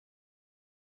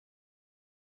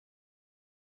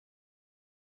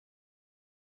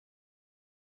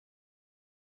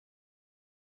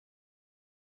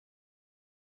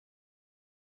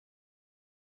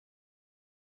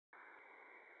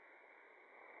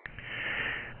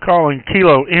Calling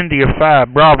Kilo India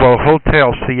 5 Bravo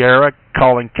Hotel Sierra,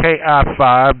 calling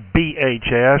KI5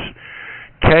 BHS,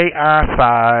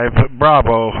 KI5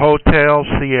 Bravo Hotel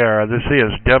Sierra. This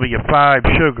is W5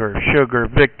 Sugar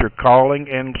Victor calling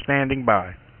and standing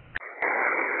by.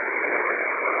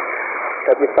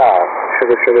 W5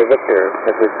 Sugar Victor,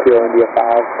 this is Kilo India 5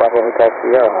 Bravo Hotel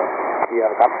Sierra. Do you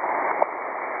have a copy?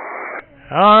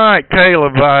 All right,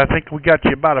 Caleb, I think we got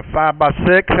you about a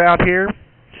 5x6 out here.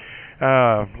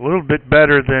 A little bit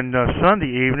better than Sunday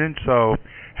evening, so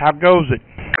how goes it?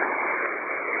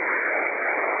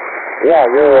 Yeah,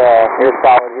 you're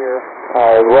solid here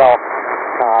as well.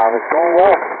 It's going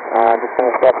well. Just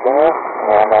finished up dinner,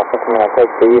 and I think I'm going to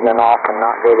take the evening off and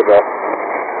not go to the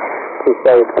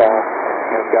crusade we've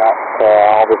got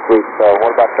all this week. So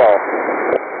what about y'all?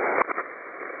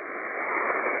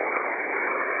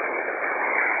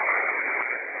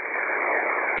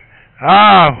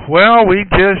 Well, we've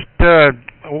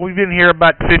been here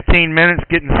about 15 minutes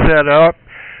getting set up.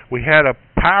 We had a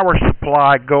power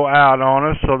supply go out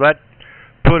on us, so that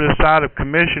put us out of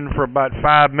commission for about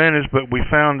 5 minutes, but we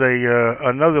found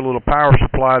another little power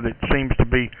supply that seems to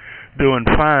be doing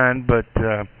fine. But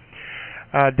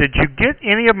did you get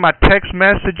any of my text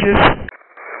messages?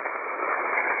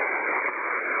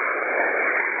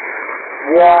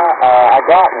 Yeah, I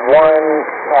got one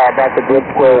about the Good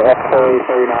Square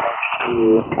F-39.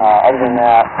 Other than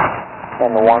that,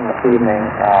 and the one this evening,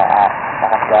 I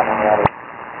haven't gotten any other.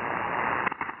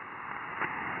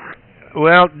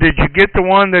 Well, did you get the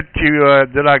one that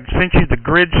that I sent you the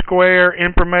grid square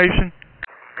information?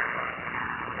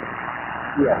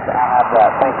 Yes, I have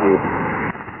that. Thank you.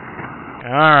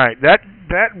 All right, that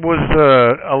was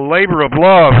a labor of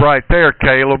love right there,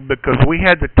 Caleb, because we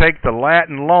had to take the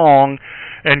Latin long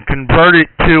and convert it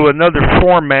to another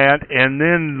format and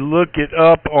then look it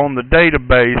up on the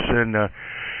database. And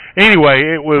anyway,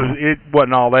 it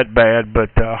wasn't all that bad, but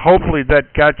hopefully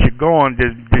that got you going.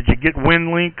 Did you get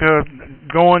WinLink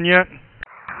going yet?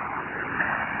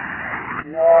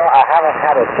 No, I haven't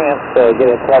had a chance to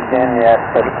get it plugged in yet,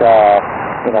 but so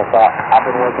I've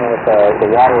been working with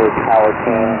the water tower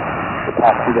team the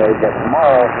past 2 days. But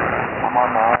tomorrow I'm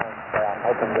on my own, so I'm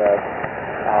hoping to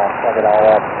plug it all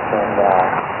up and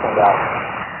send out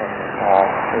some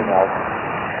emails.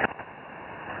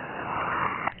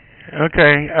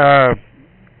 Okay. I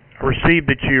received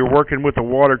that you're working with the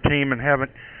water team and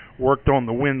haven't worked on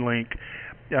the WinLink.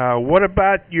 What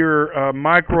about your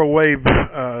microwave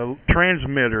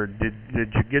transmitter? Did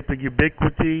you get the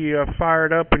Ubiquity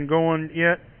fired up and going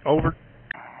yet? Over.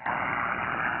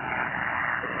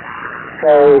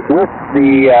 So with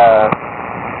the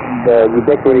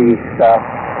Ubiquity stuff,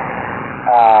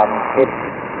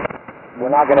 we're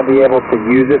not going to be able to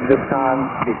use it this time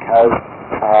because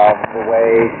of the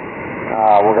way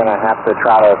we're going to have to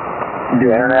try to do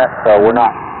internet. So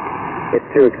it's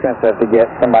too expensive to get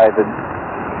somebody to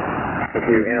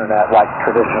do internet like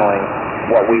traditionally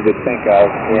what we would think of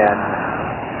in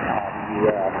the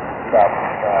U.S. But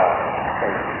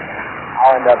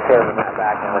I'll end up serving that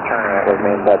back and returning it with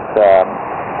me. But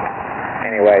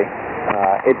anyway,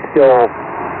 it's still,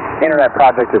 internet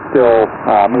project is still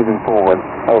moving forward.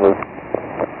 Over.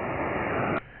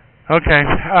 Okay,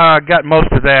 I got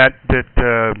most of that.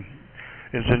 That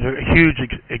is a huge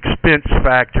expense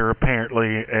factor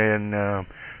apparently, and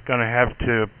going to have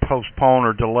to postpone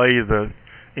or delay the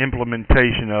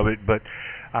implementation of it. But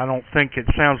I don't think it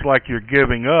sounds like you're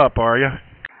giving up, are you?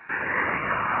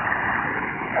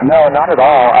 No, not at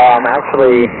all.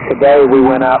 Actually, today we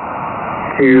went up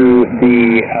to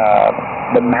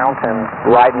the mountain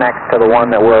right next to the one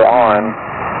that we're on.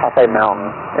 I'll say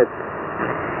mountain.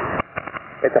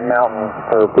 It's a mountain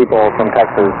for people from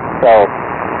Texas. So,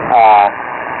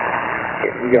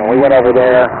 we went over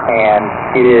there, and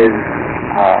it is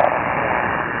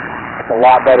it's a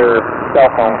lot better cell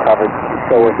phone coverage.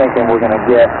 So we're thinking we're going to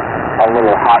get a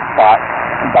little hotspot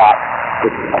box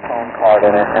with a phone card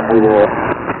in it, and we will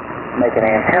make an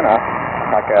antenna,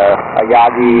 like a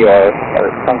Yagi or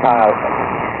some kind of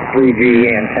 3G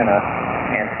antenna,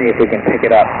 and see if we can pick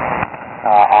it up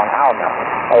on our mountain.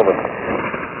 Over.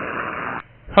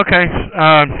 Okay,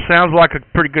 sounds like a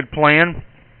pretty good plan.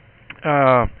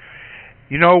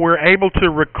 We're able to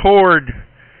record.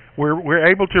 We're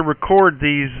able to record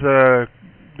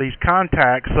these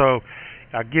contacts, so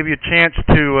I'll give you a chance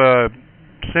to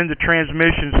send a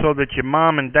transmission so that your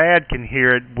mom and dad can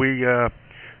hear it. We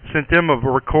sent them a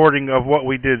recording of what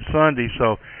we did Sunday,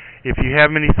 so if you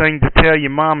have anything to tell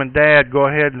your mom and dad, go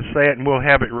ahead and say it, and we'll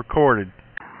have it recorded.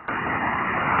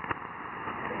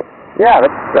 Yeah,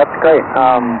 that's great.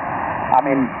 I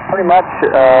mean, pretty much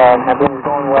everything's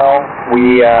going well.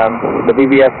 The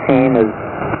VBS team is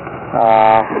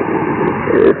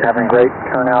having great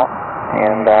turnout,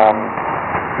 and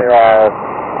there are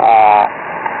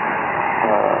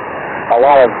a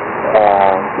lot of,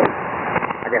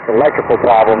 I guess, electrical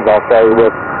problems, I'll say,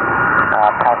 with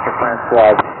Pastor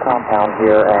Francois' compound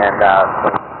here, and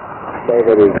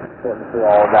David is sorting through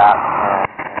all of that,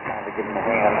 trying to give him a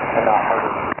hand and not hurt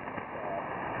him.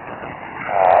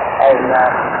 Other than that,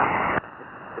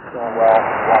 it's going well. A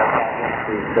lot of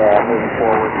projects is moving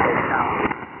forward.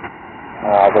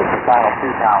 The final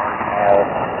 2 towers are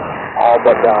all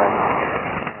but done.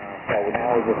 So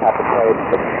now we just have to pray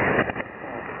that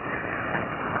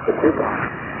the 2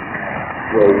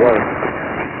 will work.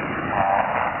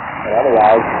 But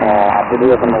otherwise, I did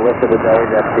hear from Melissa today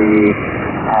that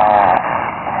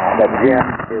that Jim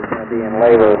is going to be in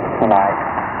labor tonight.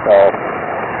 So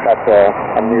that's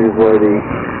a newsworthy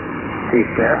piece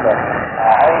there. But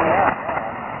other than that,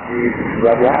 he's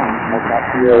right on. We'll talk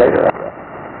to you later.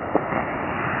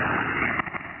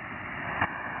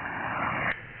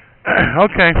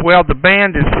 Okay, well, the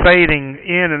band is fading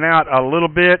in and out a little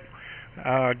bit.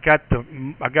 I got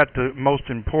the most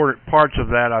important parts of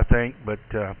that, I think. But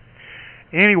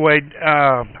anyway,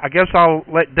 I guess I'll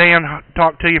let Dan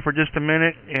talk to you for just a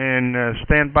minute and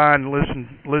stand by and listen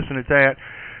to that.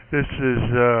 This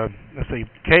is let's see,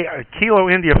 Kilo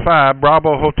India 5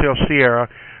 Bravo Hotel Sierra.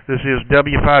 This is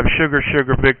W5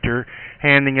 Sugar Victor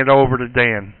handing it over to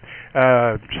Dan.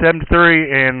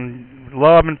 73 and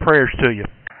love and prayers to you.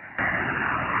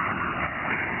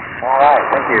 All right,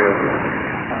 thank you.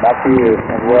 Back to you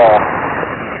as well.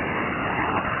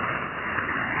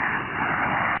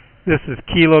 This is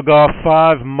Kilo Golf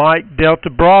 5, Mike Delta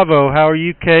Bravo. How are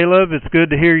you, Caleb? It's good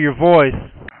to hear your voice.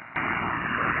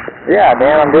 Yeah,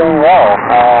 Dan, I'm doing well.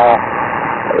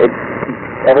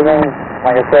 Everything,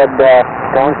 like I said,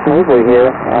 going smoothly here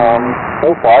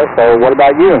so far. So what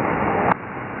about you?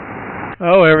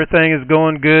 Oh, everything is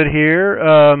going good here.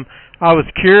 I was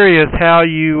curious how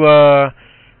you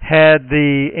had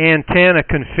the antenna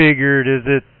configured. Is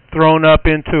it thrown up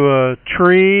into a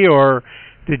tree, or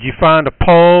did you find a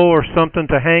pole or something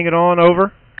to hang it on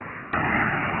over?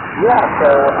 Yeah, so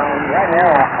right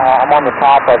now I'm on the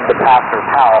top of the pastor's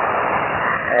house,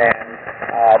 and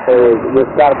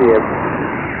there's got to be I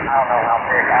don't know how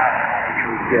big a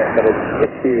tree is, but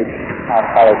it's huge,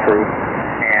 hollow tree,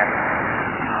 and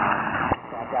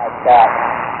I've got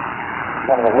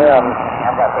some of the limbs.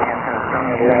 I've got the antenna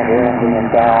stringing around the limbs and then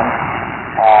down.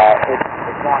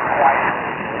 It's not quite,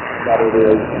 but it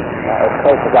is as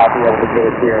close as I'll be able to get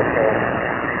it here. So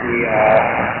the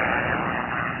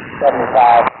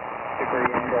 75-degree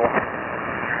angle,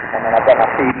 and then I've got my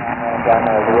feet on down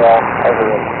there as well over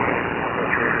the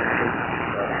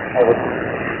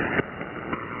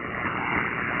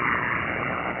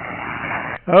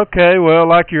Okay, well,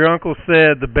 like your uncle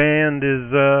said, the band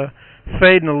is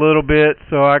fading a little bit,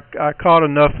 so I caught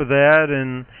enough of that.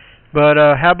 But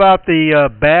how about the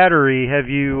battery? Have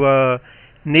you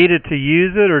needed to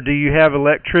use it, or do you have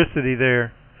electricity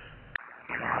there?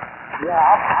 Yeah,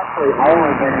 I've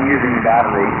only been using the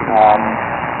battery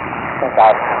since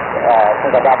I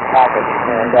got the package,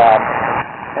 and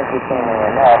interestingly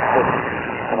enough,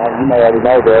 you may already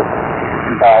know this,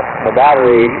 but the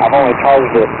battery, I've only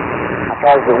charged it. I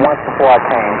charged it once before I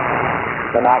came,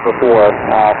 the night before.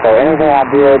 So anything I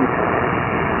did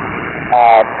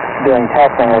during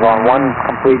testing was on one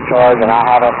complete charge, and I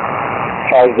haven't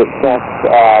charged it since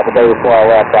the day before I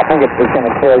left. I think it's going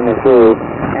to carry me through.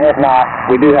 And if not,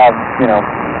 we do have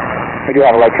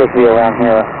electricity around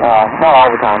here. Not all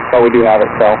the time, but we do have it.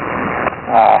 So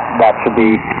that should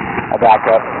be a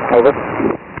backup. Over.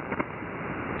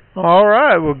 All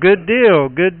right. Well, good deal.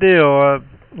 Good deal.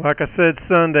 Like I said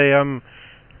Sunday, I'm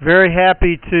very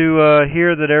happy to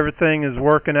hear that everything is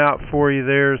working out for you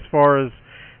there as far as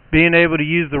being able to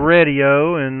use the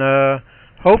radio, and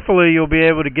hopefully you'll be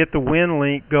able to get the wind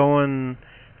link going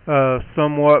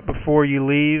somewhat before you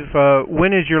leave.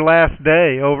 When is your last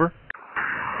day? Over.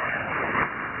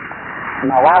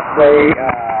 My last day,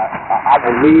 I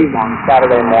will leave on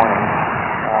Saturday morning.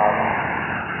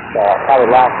 Probably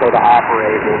last day to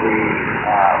operate will be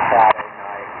Friday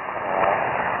night,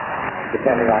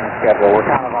 depending on the schedule. We're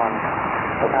kind of on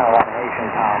Haitian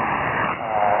time,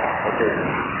 which is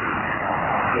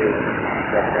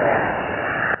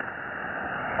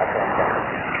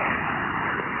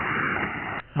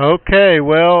okay,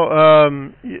 well,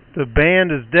 the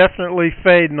band is definitely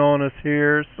fading on us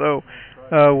here, so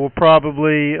we'll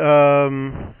probably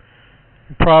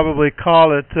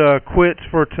call it quits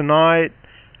for tonight.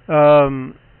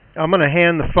 I'm going to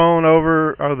hand the phone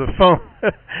over, or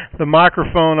the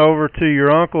microphone over to your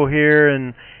uncle here,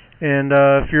 and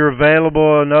if you're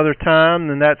available another time,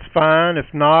 then that's fine.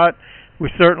 If not, we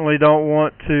certainly don't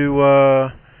want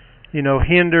to,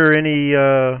 hinder any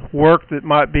work that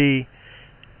might be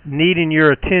needing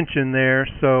your attention there.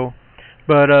 So,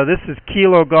 but this is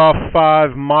Kilo Golf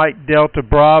 5 Mike Delta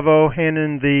Bravo,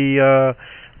 handing the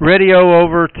radio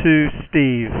over to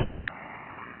Steve.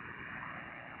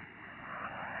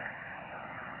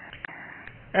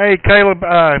 Hey, Caleb,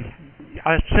 I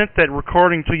sent that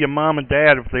recording to your mom and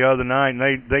dad the other night, and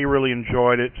they really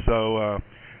enjoyed it, so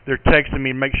they're texting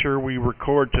me to make sure we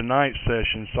record tonight's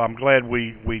session, so I'm glad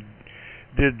we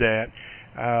did that.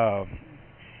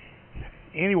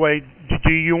 Anyway,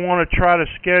 do you want to try to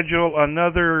schedule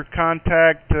another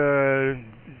contact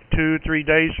 2-3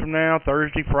 days from now,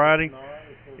 Thursday, Friday?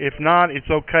 If not, it's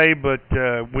okay, but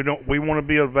we want to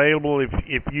be available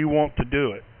if you want to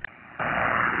do it.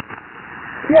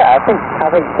 Yeah, I think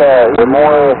the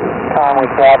more time we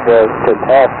have to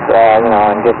test,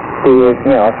 and just see it,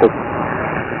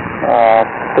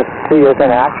 just see it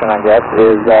in action, I guess,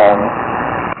 is,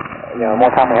 the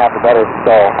more time we have, the better.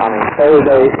 So, I mean,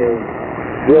 Thursday is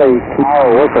really,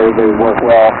 tomorrow or Thursday would work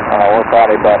well, or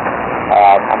Friday, but,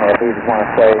 if we just want to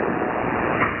say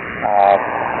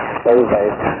Thursday,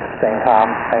 same time,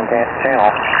 same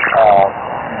channel,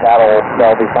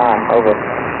 that'll be fine. Over.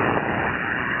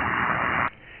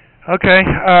 Okay.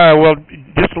 Well,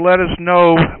 just let us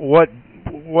know what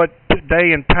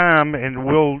day and time, and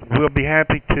we'll be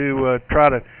happy to try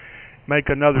to make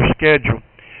another schedule.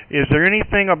 Is there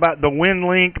anything about the wind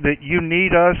link that you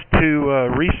need us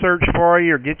to research for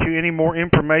you, or get you any more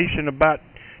information about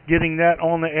getting that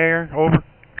on the air? Over.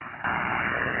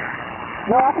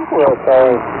 No, I think we're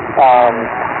okay.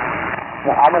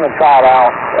 I'm going to try it out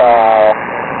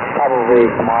probably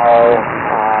tomorrow.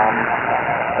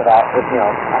 I should be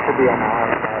on my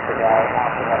own trying to figure out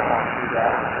how to do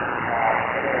that.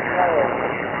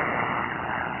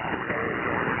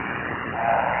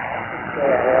 Go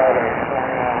ahead and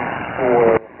plan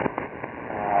for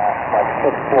like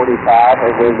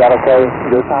 6:45. Is that okay?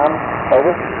 Your time?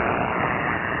 Over.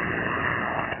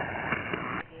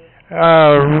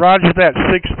 Roger that.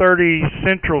 6:30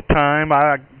 Central Time.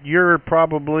 You're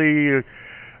probably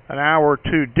an hour or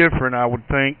two different, I would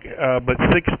think, but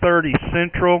 6:30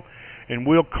 Central, and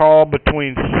we'll call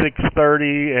between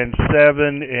 6:30 and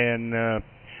 7, and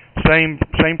same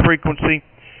frequency.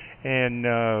 And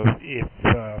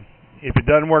if it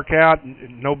doesn't work out,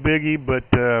 no biggie. But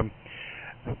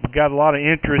we've got a lot of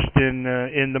interest in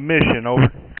the mission.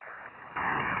 Over.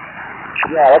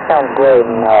 Yeah, that sounds great.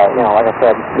 And like I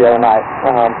said the other night,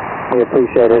 we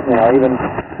appreciate it.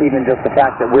 Even just the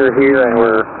fact that we're here and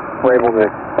we're able to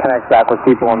connect back with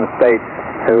people in the States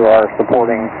who are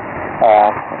supporting,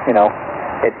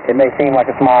 it may seem like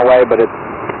a small way, but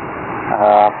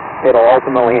it'll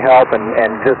ultimately help, and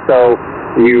just so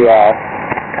you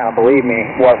kind of believe me,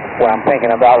 what I'm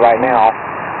thinking about right now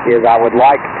is I would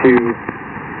like to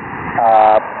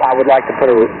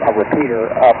put a repeater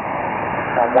up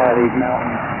on one of these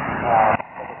mountains.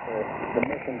 The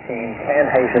mission teams and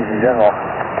Haitians in general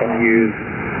can use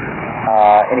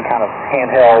any kind of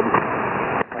handheld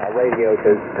radio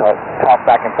to talk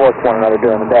back and forth to one another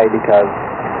during the day, because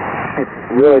it's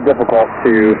really difficult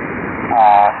to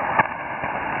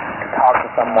talk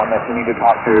to someone that you need to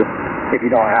talk to if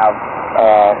you don't have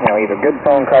either good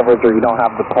phone coverage or you don't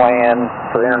have the plan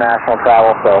for international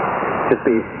travel. So just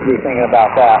be thinking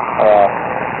about that.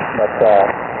 But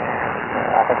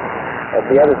I think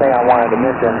the other thing I wanted to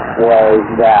mention was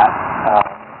that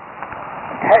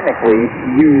technically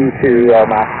you two are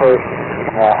my first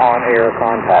on-air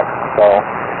contact, so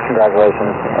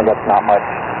congratulations. And that's not much,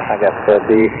 I guess, to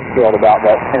be thrilled about,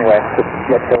 but anyway,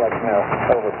 just to let you know.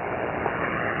 Over.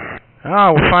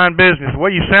 Oh, well, fine business.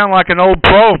 Well, you sound like an old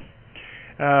pro.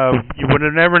 You would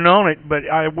have never known it, but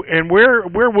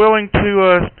we're willing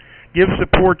to give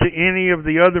support to any of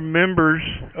the other members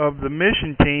of the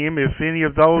mission team if any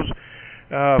of those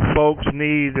folks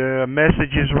need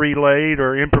messages relayed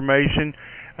or information.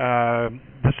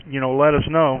 Just let us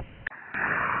know.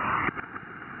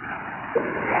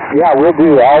 Yeah, we'll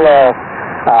do.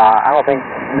 I don't think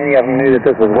many of them knew that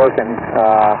this was working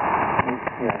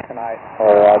tonight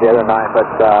or the other night,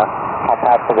 but I'll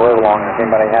pass the word along. If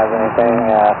anybody has anything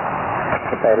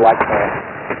that they'd like to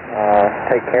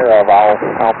take care of,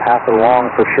 I'll pass it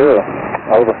along for sure.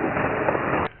 Over.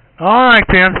 All right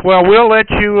then. Well, we'll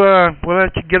let you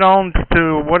get on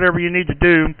to whatever you need to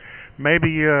do.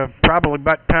 Maybe probably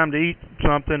about time to eat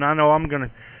something. I know I'm gonna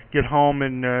get home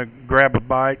and grab a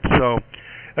bite. So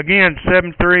again,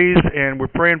 7-3s, and we're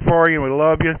praying for you, and we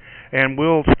love you, and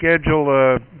we'll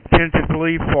schedule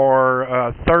tentatively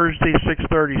for Thursday,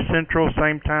 6:30 Central,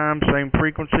 same time, same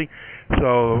frequency.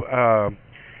 So,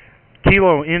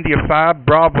 Kilo India 5,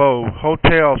 Bravo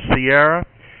Hotel Sierra.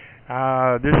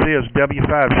 This is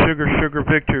W5 Sugar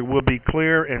Victory. Will be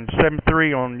clear, and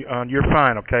 7-3 on your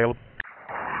final, Caleb.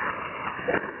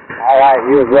 All right,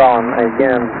 you as well. And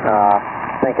again,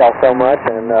 thank y'all so much,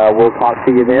 and we'll talk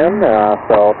to you then.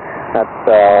 So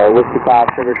that's Whiskey 5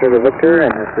 Sugar Victor,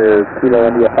 and this is Kilo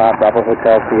India 5 Bravo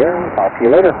Hotel Sierra. Talk to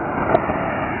you later.